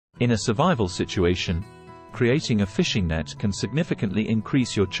In a survival situation, creating a fishing net can significantly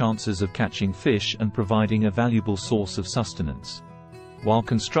increase your chances of catching fish and providing a valuable source of sustenance. While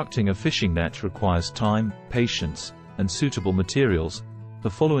constructing a fishing net requires time, patience, and suitable materials, the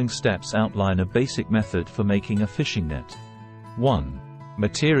following steps outline a basic method for making a fishing net. 1.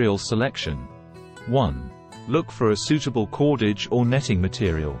 Material selection. 1. Look for a suitable cordage or netting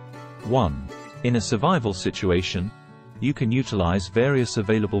material. 1. In a survival situation, you can utilize various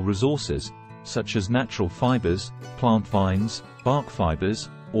available resources, such as natural fibers, plant vines, bark fibers,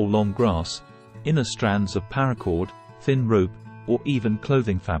 or long grass, inner strands of paracord, thin rope, or even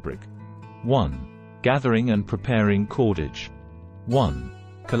clothing fabric. 1. Gathering and preparing cordage. 1.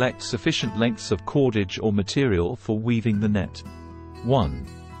 Collect sufficient lengths of cordage or material for weaving the net. 1.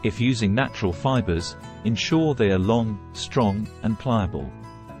 If using natural fibers, ensure they are long, strong, and pliable.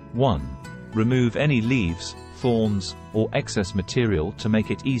 1. Remove any leaves, thorns, or excess material to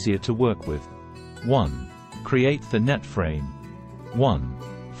make it easier to work with. 1. Create the net frame. 1.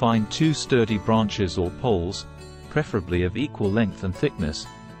 Find 2 sturdy branches or poles, preferably of equal length and thickness,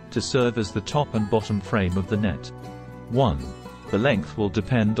 to serve as the top and bottom frame of the net. 1. The length will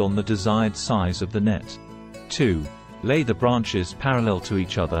depend on the desired size of the net. 2. Lay the branches parallel to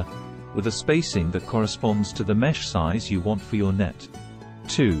each other, with a spacing that corresponds to the mesh size you want for your net.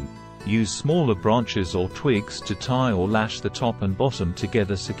 2. Use smaller branches or twigs to tie or lash the top and bottom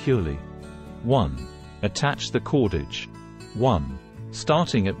together securely. 1. Attach the cordage. 1.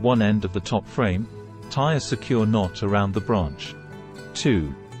 Starting at one end of the top frame, tie a secure knot around the branch.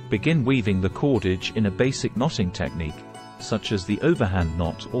 2. Begin weaving the cordage in a basic knotting technique, such as the overhand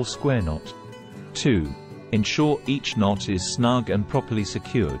knot or square knot. 2. Ensure each knot is snug and properly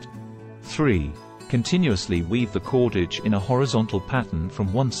secured. 3. Continuously weave the cordage in a horizontal pattern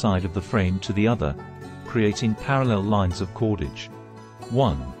from one side of the frame to the other, creating parallel lines of cordage.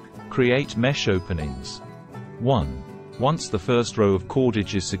 1. Create mesh openings. 1. Once the first row of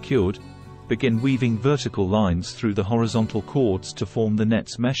cordage is secured, begin weaving vertical lines through the horizontal cords to form the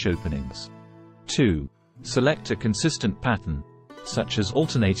net's mesh openings. 2. Select a consistent pattern, such as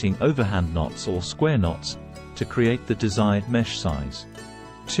alternating overhand knots or square knots, to create the desired mesh size.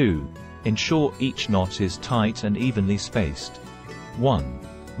 2. Ensure each knot is tight and evenly spaced. 1.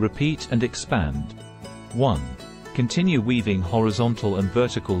 Repeat and expand. 1. Continue weaving horizontal and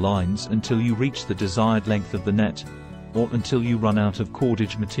vertical lines until you reach the desired length of the net, or until you run out of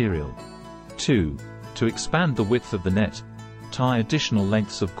cordage material. 2. To expand the width of the net, tie additional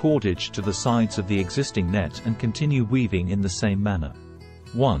lengths of cordage to the sides of the existing net and continue weaving in the same manner.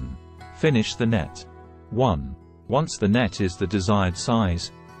 1. Finish the net. 1. Once the net is the desired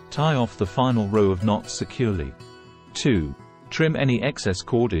size, tie off the final row of knots securely. 2. Trim any excess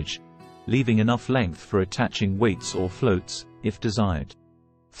cordage, leaving enough length for attaching weights or floats, if desired.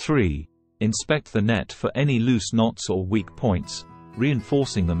 3. Inspect the net for any loose knots or weak points,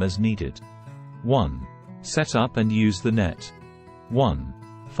 reinforcing them as needed. 1. Set up and use the net. 1.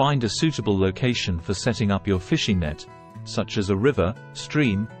 Find a suitable location for setting up your fishing net, such as a river,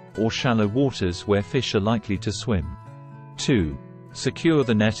 stream, or shallow waters where fish are likely to swim. 2. Secure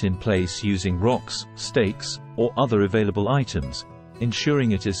the net in place using rocks, stakes, or other available items,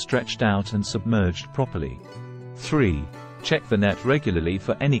 ensuring it is stretched out and submerged properly. 3. Check the net regularly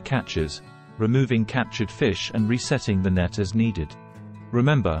for any catches, removing captured fish and resetting the net as needed.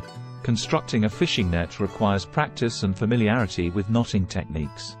 Remember, constructing a fishing net requires practice and familiarity with knotting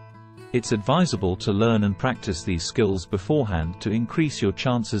techniques. It's advisable to learn and practice these skills beforehand to increase your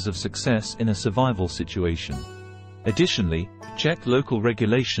chances of success in a survival situation. Additionally, check local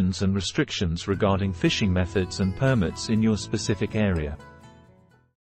regulations and restrictions regarding fishing methods and permits in your specific area.